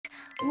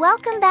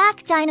Welcome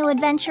back, Dino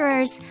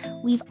Adventurers!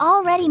 We've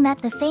already met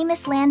the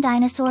famous land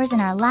dinosaurs in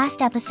our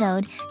last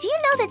episode. Do you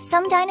know that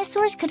some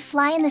dinosaurs could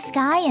fly in the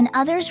sky and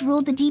others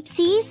ruled the deep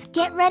seas?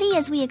 Get ready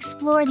as we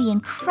explore the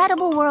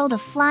incredible world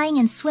of flying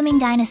and swimming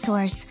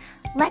dinosaurs.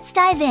 Let's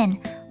dive in.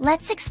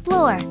 Let's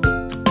explore.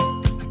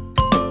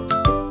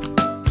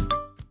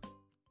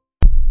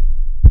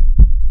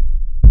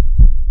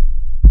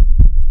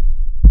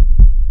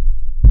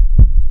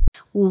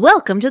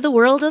 Welcome to the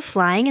world of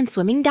flying and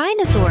swimming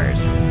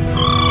dinosaurs.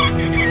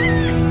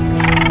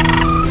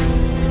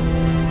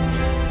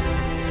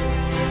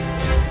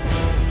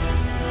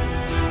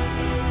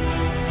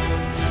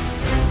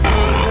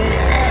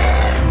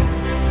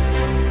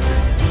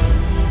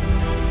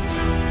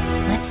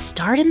 Let's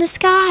start in the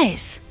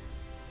skies.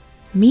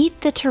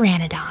 Meet the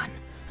Pteranodon,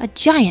 a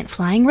giant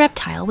flying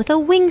reptile with a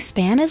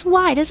wingspan as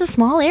wide as a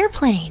small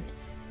airplane.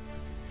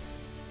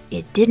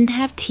 It didn't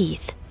have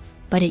teeth,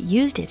 but it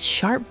used its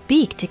sharp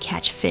beak to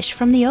catch fish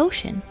from the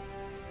ocean.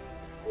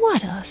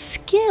 What a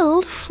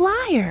skilled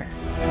flyer!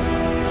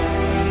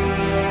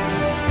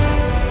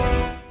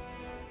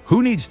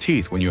 Who needs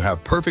teeth when you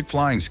have perfect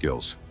flying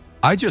skills?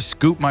 I just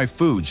scoop my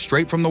food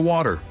straight from the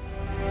water.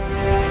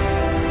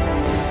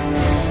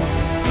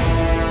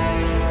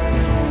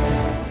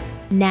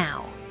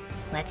 Now,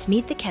 let's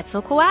meet the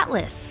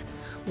Quetzalcoatlus,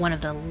 one of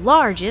the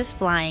largest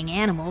flying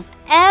animals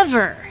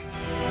ever.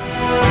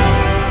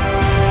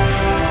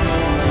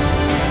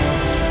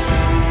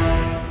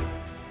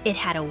 It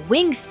had a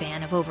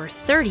wingspan of over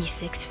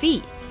 36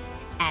 feet,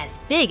 as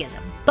big as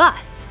a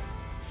bus.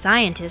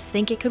 Scientists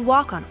think it could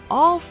walk on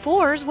all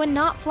fours when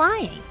not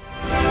flying.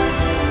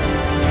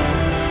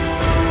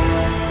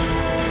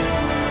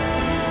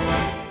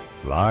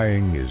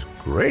 Flying is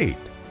great,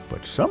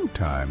 but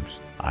sometimes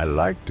I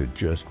like to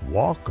just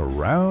walk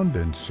around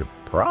and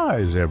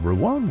surprise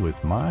everyone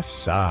with my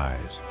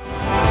size.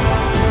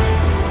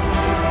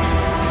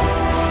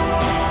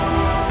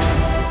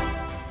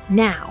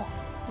 Now,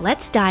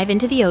 let's dive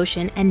into the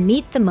ocean and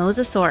meet the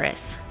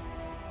Mosasaurus.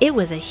 It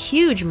was a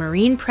huge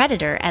marine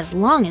predator as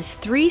long as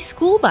 3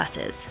 school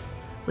buses.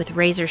 With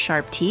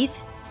razor-sharp teeth,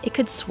 it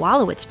could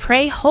swallow its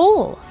prey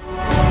whole.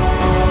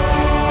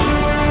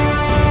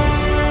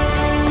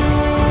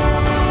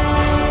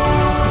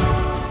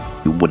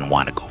 You wouldn't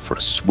want to go for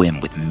a swim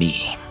with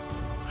me.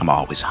 I'm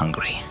always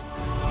hungry.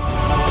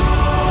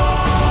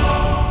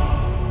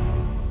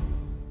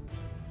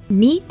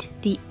 Meet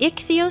the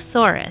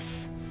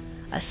Ichthyosaurus,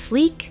 a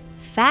sleek,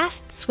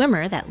 fast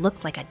swimmer that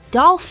looked like a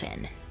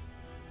dolphin.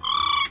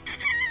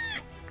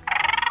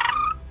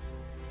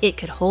 It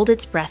could hold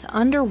its breath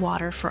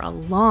underwater for a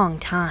long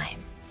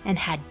time and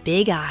had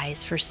big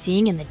eyes for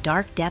seeing in the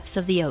dark depths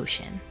of the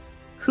ocean.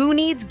 Who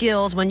needs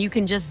gills when you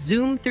can just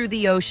zoom through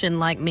the ocean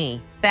like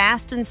me?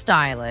 Fast and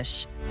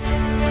stylish.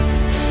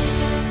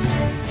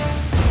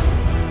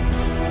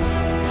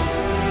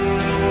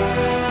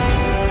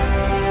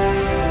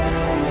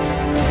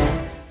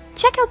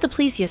 Check out the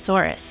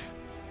Plesiosaurus.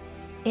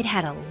 It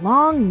had a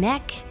long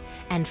neck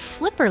and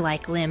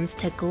flipper-like limbs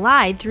to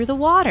glide through the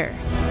water.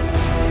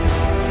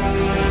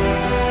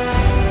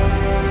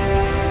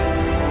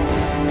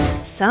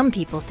 Some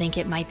people think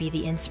it might be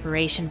the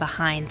inspiration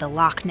behind the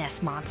Loch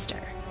Ness Monster.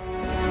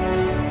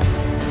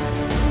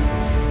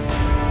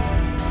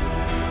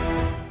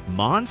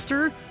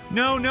 Monster?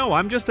 No,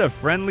 I'm just a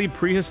friendly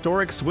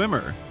prehistoric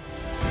swimmer.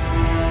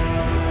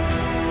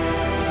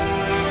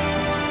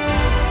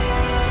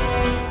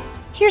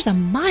 Here's a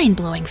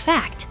mind-blowing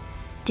fact.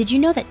 Did you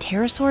know that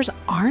pterosaurs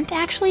aren't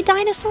actually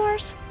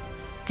dinosaurs?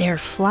 They're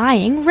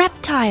flying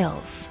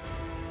reptiles.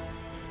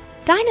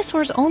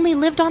 Dinosaurs only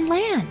lived on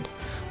land,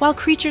 while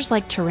creatures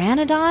like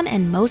Pteranodon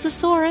and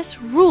Mosasaurus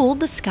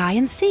ruled the sky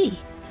and sea.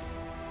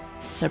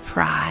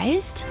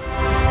 Surprised?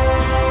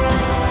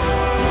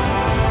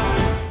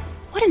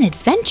 What an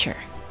adventure!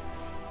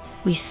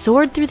 We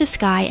soared through the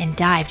sky and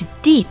dived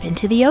deep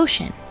into the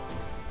ocean.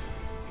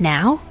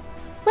 Now,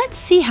 let's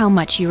see how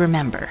much you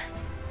remember.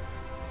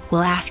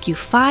 We'll ask you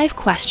 5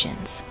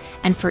 questions,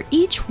 and for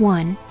each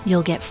one,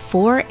 you'll get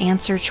 4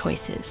 answer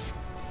choices.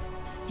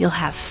 You'll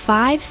have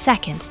 5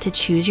 seconds to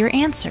choose your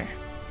answer.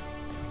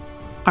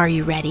 Are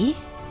you ready?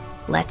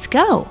 Let's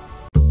go!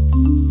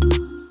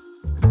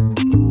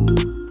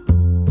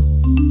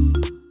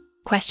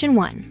 Question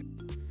 1.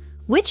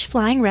 Which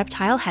flying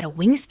reptile had a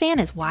wingspan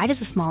as wide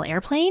as a small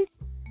airplane?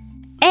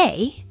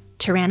 A.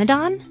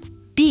 Pteranodon,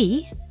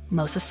 B.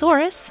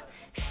 Mosasaurus,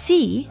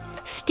 C.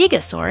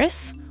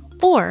 Stegosaurus,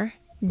 or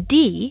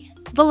D.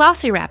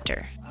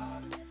 Velociraptor.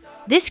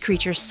 This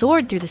creature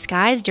soared through the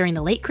skies during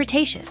the late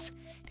Cretaceous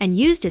and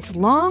used its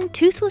long,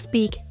 toothless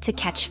beak to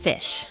catch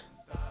fish.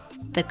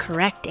 The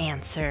correct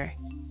answer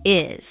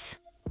is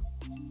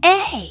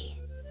A.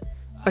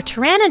 Or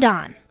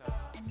Pteranodon.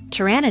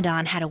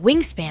 Pteranodon had a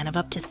wingspan of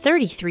up to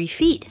 33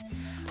 feet,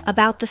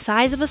 about the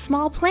size of a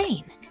small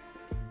plane.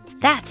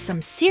 That's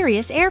some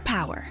serious air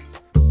power.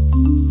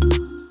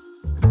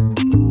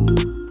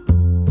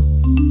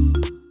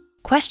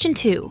 Question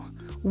 2.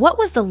 What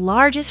was the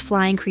largest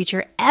flying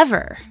creature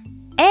ever?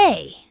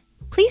 A.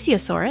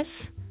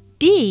 Plesiosaurus,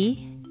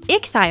 B.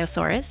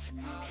 Ichthyosaurus,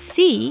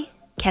 C.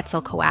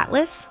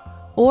 Quetzalcoatlus,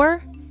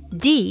 or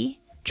D.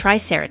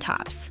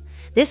 Triceratops.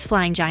 This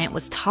flying giant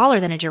was taller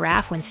than a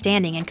giraffe when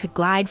standing and could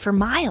glide for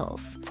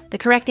miles. The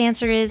correct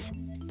answer is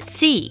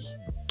C.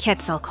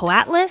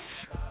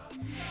 Quetzalcoatlus.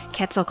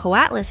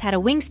 Quetzalcoatlus had a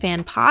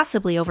wingspan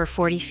possibly over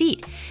 40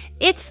 feet.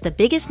 It's the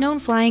biggest known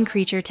flying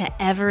creature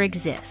to ever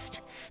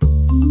exist.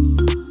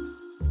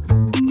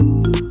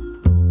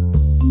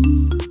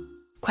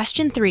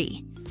 Question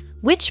 3.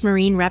 Which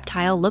marine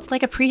reptile looked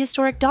like a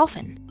prehistoric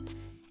dolphin?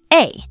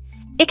 A.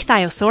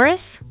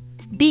 Ichthyosaurus,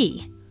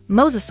 B.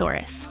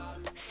 Mosasaurus,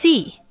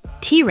 C.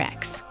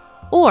 T-Rex,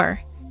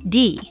 or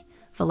D.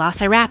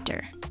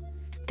 Velociraptor.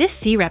 This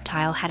sea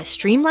reptile had a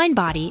streamlined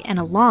body and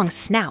a long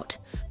snout,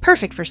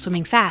 perfect for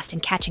swimming fast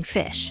and catching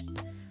fish.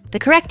 The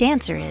correct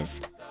answer is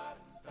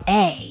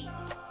A.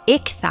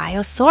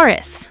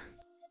 Ichthyosaurus.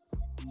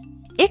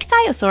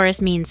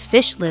 Ichthyosaurus means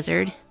fish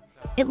lizard.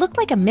 It looked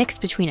like a mix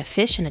between a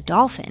fish and a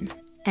dolphin,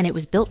 and it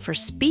was built for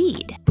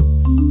speed.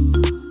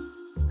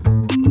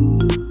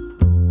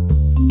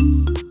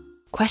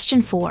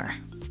 Question 4.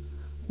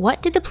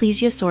 What did the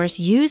Plesiosaurus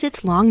use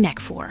its long neck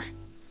for?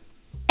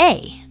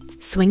 A.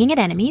 Swinging at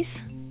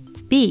enemies,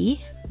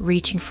 B.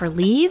 Reaching for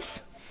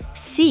leaves,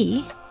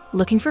 C.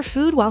 Looking for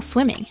food while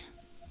swimming,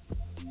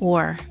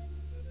 or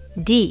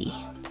D.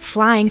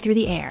 Flying through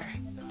the air.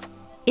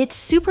 Its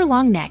super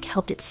long neck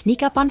helped it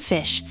sneak up on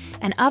fish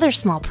and other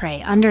small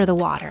prey under the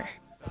water.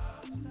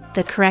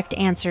 The correct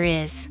answer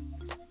is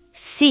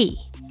C.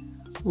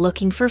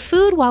 Looking for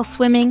food while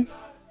swimming.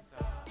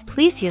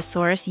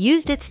 Plesiosaurus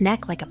used its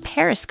neck like a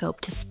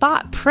periscope to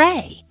spot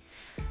prey.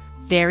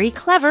 Very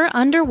clever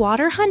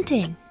underwater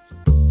hunting.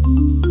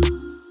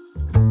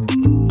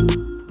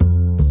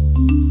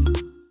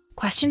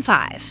 Question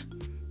 5.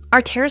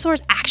 Are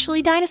pterosaurs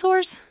actually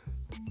dinosaurs?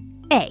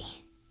 A.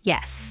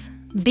 Yes.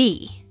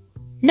 B.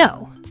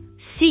 No.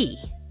 C.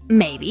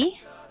 Maybe.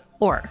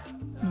 Or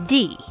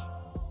D.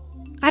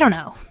 I don't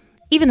know.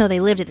 Even though they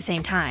lived at the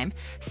same time,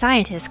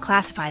 scientists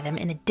classify them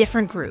in a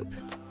different group.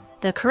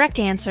 The correct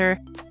answer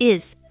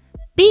is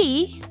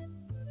B.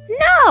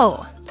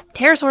 No!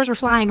 Pterosaurs were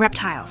flying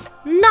reptiles,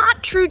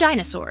 not true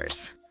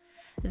dinosaurs.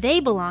 They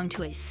belong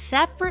to a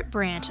separate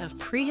branch of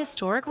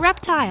prehistoric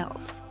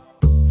reptiles.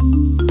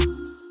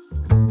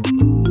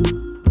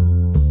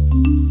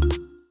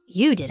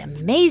 You did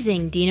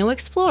amazing, Dino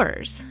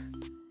Explorers.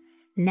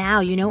 Now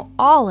you know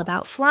all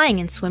about flying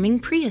and swimming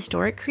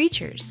prehistoric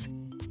creatures.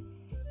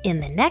 In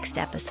the next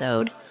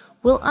episode,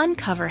 we'll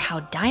uncover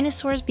how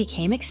dinosaurs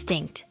became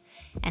extinct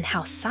and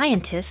how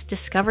scientists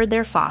discovered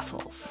their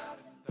fossils.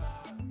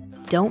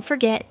 Don't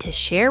forget to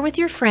share with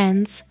your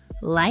friends,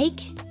 like,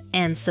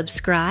 and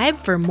subscribe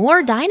for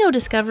more dino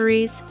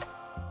discoveries.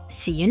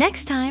 See you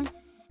next time.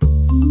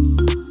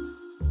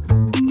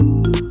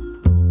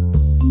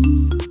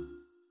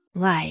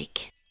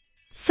 Like,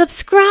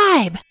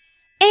 subscribe,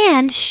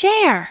 and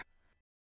share.